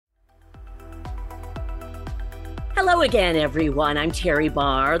Hello again, everyone. I'm Terry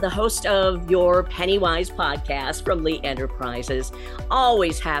Barr, the host of your Pennywise podcast from Lee Enterprises.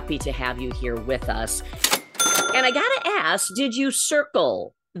 Always happy to have you here with us. And I gotta ask, did you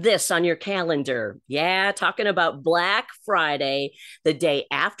circle this on your calendar? Yeah, talking about Black Friday, the day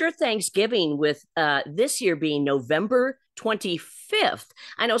after Thanksgiving, with this year being November 25th.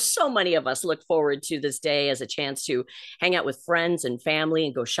 I know so many of us look forward to this day as a chance to hang out with friends and family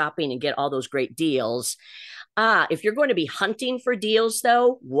and go shopping and get all those great deals. If you're going to be hunting for deals,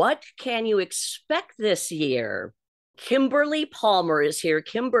 though, what can you expect this year? Kimberly Palmer is here.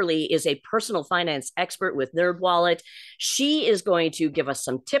 Kimberly is a personal finance expert with NerdWallet. She is going to give us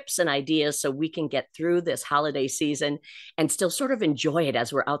some tips and ideas so we can get through this holiday season and still sort of enjoy it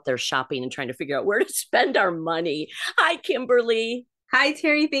as we're out there shopping and trying to figure out where to spend our money. Hi, Kimberly. Hi,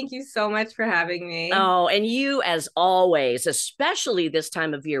 Terry. Thank you so much for having me. Oh, and you, as always, especially this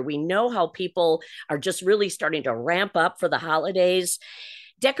time of year, we know how people are just really starting to ramp up for the holidays.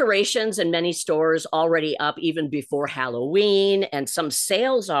 Decorations in many stores already up even before Halloween, and some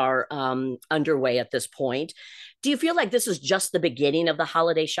sales are underway at this point. Do you feel like this is just the beginning of the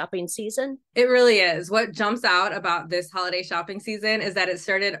holiday shopping season? It really is. What jumps out about this holiday shopping season is that it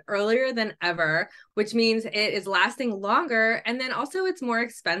started earlier than ever, which means it is lasting longer. And then also it's more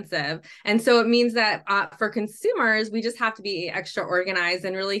expensive. And so it means that for consumers, we just have to be extra organized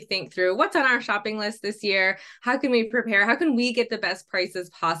and really think through what's on our shopping list this year. How can we prepare? How can we get the best prices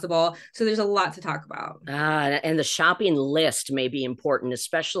possible? So there's a lot to talk about. And the shopping list may be important,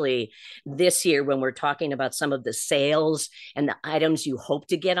 especially this year when we're talking about some of the sales and the items you hope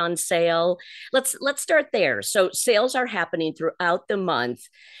to get on sale. Let's start there. So sales are happening throughout the month,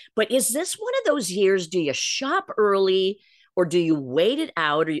 but is this one of those years, do you shop early or do you wait it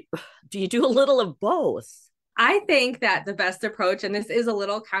out, or do you do a little of both? I think that the best approach, and this is a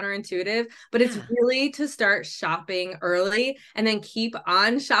little counterintuitive, but it's really to start shopping early and then keep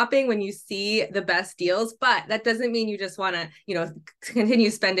on shopping when you see the best deals. But that doesn't mean you just want to, continue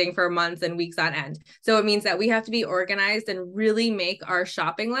spending for months and weeks on end. So it means that we have to be organized and really make our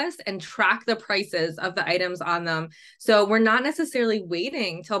shopping list and track the prices of the items on them. So we're not necessarily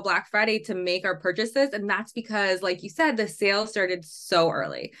waiting till Black Friday to make our purchases. And that's because, like you said, the sale started so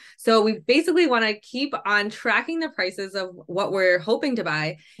early. So we basically want to keep on tracking the prices of what we're hoping to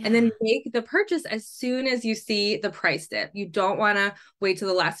buy, and then make the purchase as soon as you see the price dip. You don't want to wait till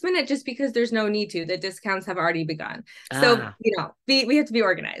the last minute just because there's no need to. The discounts have already begun. So, we have to be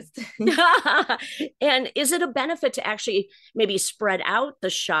organized. And is it a benefit to actually maybe spread out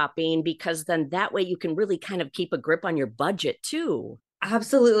the shopping, because then that way you can really kind of keep a grip on your budget too?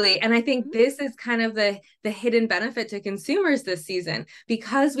 Absolutely. And I think this is kind of the hidden benefit to consumers this season.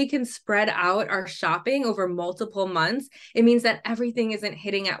 Because we can spread out our shopping over multiple months, it means that everything isn't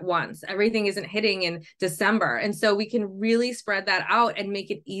hitting at once. Everything isn't hitting in December. And so we can really spread that out and make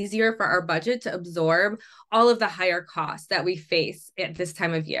it easier for our budget to absorb all of the higher costs that we face at this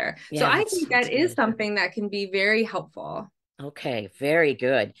time of year. So I think that is something that can be very helpful. Okay, very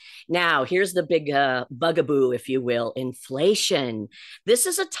good. Now, here's the big bugaboo, if you will, inflation. This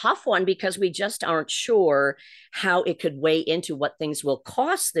is a tough one because we just aren't sure how it could weigh into what things will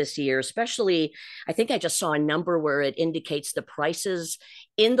cost this year, especially, I think I just saw a number where it indicates the prices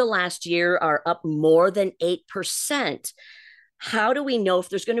in the last year are up more than 8%. How do we know if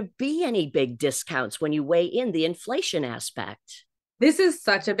there's going to be any big discounts when you weigh in the inflation aspect? This is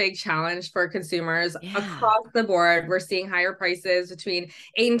such a big challenge for consumers across the board. We're seeing higher prices between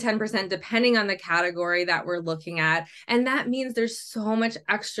 8 and 10%, depending on the category that we're looking at. And that means there's so much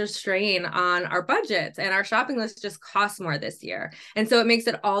extra strain on our budgets, and our shopping list just costs more this year. And so it makes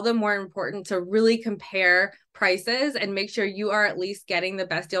it all the more important to really compare prices and make sure you are at least getting the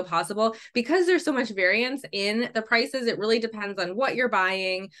best deal possible. Because there's so much variance in the prices, it really depends on what you're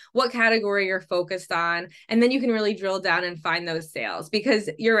buying, what category you're focused on, and then you can really drill down and find those sales. Because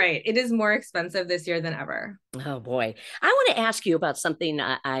you're right, it is more expensive this year than ever. Oh boy. I want to ask you about something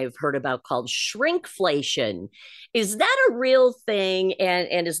I've heard about called shrinkflation. Is that a real thing?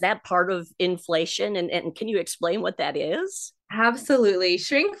 And is that part of inflation? And can you explain what that is? Absolutely.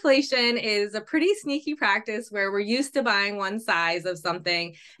 Shrinkflation is a pretty sneaky practice where we're used to buying one size of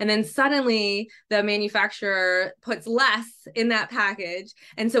something, and then suddenly the manufacturer puts less in that package.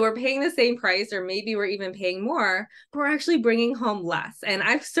 And so we're paying the same price, or maybe we're even paying more, but we're actually bringing home less. And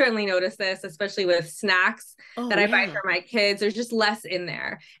I've certainly noticed this, especially with snacks that I buy for my kids. There's just less in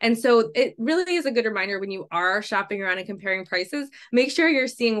there. And so it really is a good reminder when you are shopping around and comparing prices, make sure you're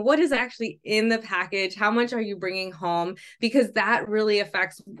seeing what is actually in the package. How much are you bringing home? Because because that really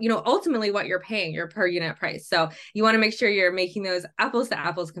affects, ultimately what you're paying, your per unit price. So you want to make sure you're making those apples to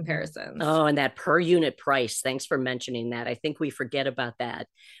apples comparisons. Oh, and that per unit price. Thanks for mentioning that. I think we forget about that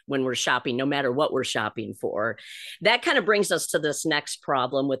when we're shopping, no matter what we're shopping for. That kind of brings us to this next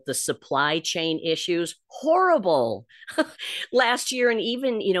problem with the supply chain issues. Horrible. Last year and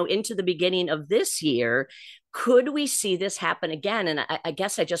even, into the beginning of this year, could we see this happen again? And I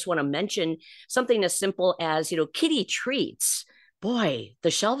guess I just want to mention something as simple as, kitty treats. Boy,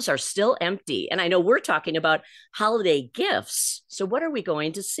 the shelves are still empty. And I know we're talking about holiday gifts. So what are we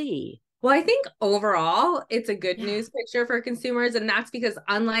going to see? Well, I think overall, it's a good news picture for consumers. And that's because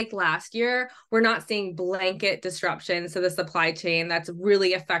unlike last year, we're not seeing blanket disruptions to the supply chain that's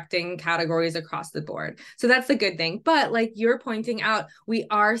really affecting categories across the board. So that's the good thing. But like you're pointing out, we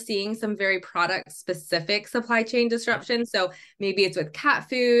are seeing some very product specific supply chain disruptions. So maybe it's with cat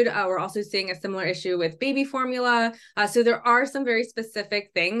food. We're also seeing a similar issue with baby formula. So there are some very specific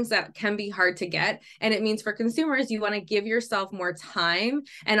things that can be hard to get. And it means for consumers, you want to give yourself more time,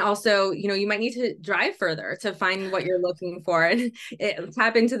 and also you might need to drive further to find what you're looking for, and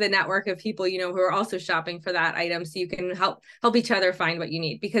tap into the network of people, who are also shopping for that item, so you can help each other find what you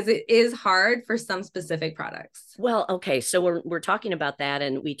need, because it is hard for some specific products. Well, okay. So we're talking about that.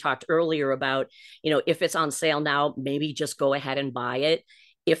 And we talked earlier about, if it's on sale now, maybe just go ahead and buy it.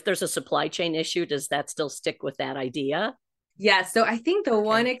 If there's a supply chain issue, does that still stick with that idea? Yes. So I think the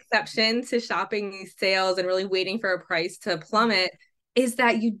one exception to shopping these sales and really waiting for a price to plummet is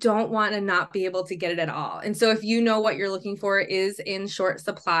that you don't want to not be able to get it at all. And so if what you're looking for is in short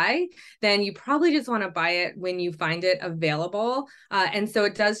supply, then you probably just want to buy it when you find it available. And so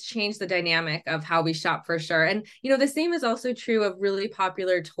it does change the dynamic of how we shop for sure. And, the same is also true of really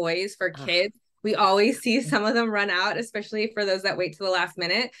popular toys for kids. We always see some of them run out, especially for those that wait to the last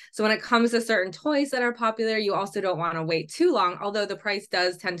minute. So when it comes to certain toys that are popular, you also don't want to wait too long, although the price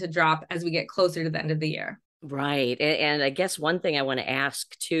does tend to drop as we get closer to the end of the year. Right. And I guess one thing I want to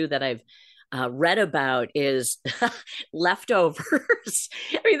ask too that I've read about is leftovers.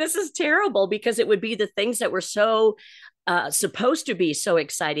 I mean, this is terrible because it would be the things that were so supposed to be so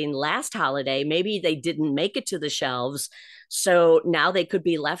exciting last holiday. Maybe they didn't make it to the shelves. So now they could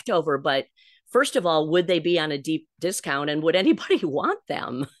be leftover. But first of all, would they be on a deep discount, and would anybody want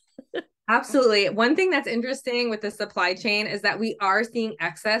them? Absolutely. One thing that's interesting with the supply chain is that we are seeing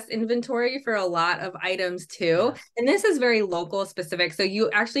excess inventory for a lot of items too. And this is very local specific. So you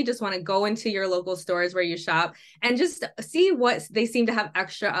actually just want to go into your local stores where you shop and just see what they seem to have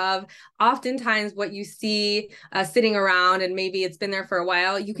extra of. Oftentimes what you see sitting around, and maybe it's been there for a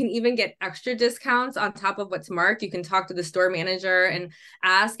while, you can even get extra discounts on top of what's marked. You can talk to the store manager and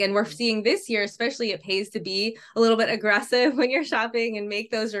ask. And we're seeing this year, especially, it pays to be a little bit aggressive when you're shopping and make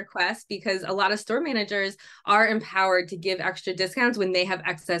those requests, because a lot of store managers are empowered to give extra discounts when they have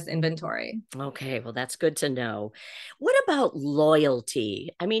excess inventory. Okay, well, that's good to know. What about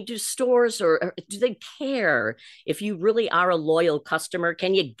loyalty? I mean, do stores or do they care if you really are a loyal customer?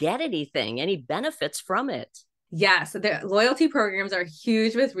 Can you get anything, any benefits from it? Yeah, so the loyalty programs are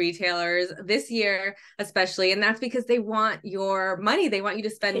huge with retailers this year, especially. And that's because they want your money. They want you to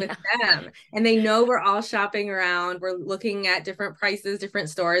spend with them. And they know we're all shopping around. We're looking at different prices, different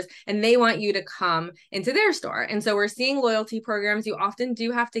stores, and they want you to come into their store. And so we're seeing loyalty programs. You often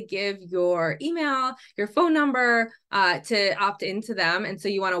do have to give your email, your phone number to opt into them. And so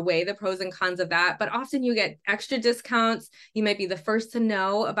you want to weigh the pros and cons of that. But often you get extra discounts. You might be the first to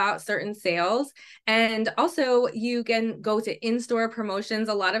know about certain sales. And also, you can go to in-store promotions.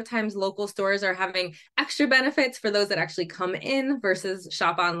 A lot of times local stores are having extra benefits for those that actually come in versus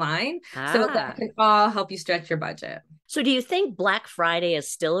shop online. So that can all help you stretch your budget. So do you think Black Friday is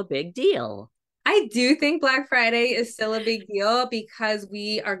still a big deal? I do think Black Friday is still a big deal because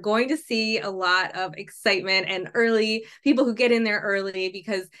we are going to see a lot of excitement and early people who get in there early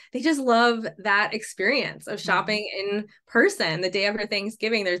because they just love that experience of shopping in person the day after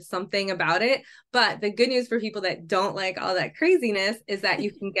Thanksgiving. There's something about it. But the good news for people that don't like all that craziness is that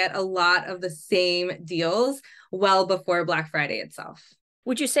you can get a lot of the same deals well before Black Friday itself.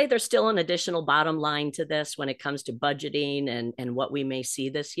 Would you say there's still an additional bottom line to this when it comes to budgeting and what we may see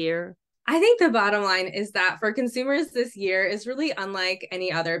this year? I think the bottom line is that for consumers this year is really unlike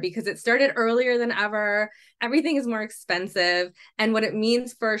any other because it started earlier than ever. Everything is more expensive. And what it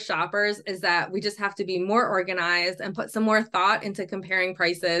means for shoppers is that we just have to be more organized and put some more thought into comparing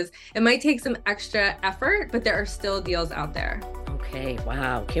prices. It might take some extra effort, but there are still deals out there. Okay. Okay,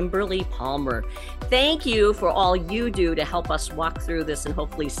 wow. Kimberly Palmer, thank you for all you do to help us walk through this and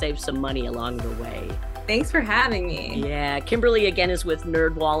hopefully save some money along the way. Thanks for having me. Yeah, Kimberly again is with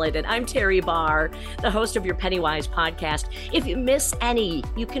NerdWallet, and I'm Terry Barr, the host of your Pennywise podcast. If you miss any,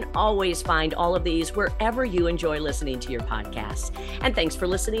 you can always find all of these wherever you enjoy listening to your podcasts. And thanks for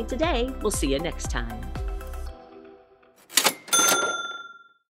listening today. We'll see you next time.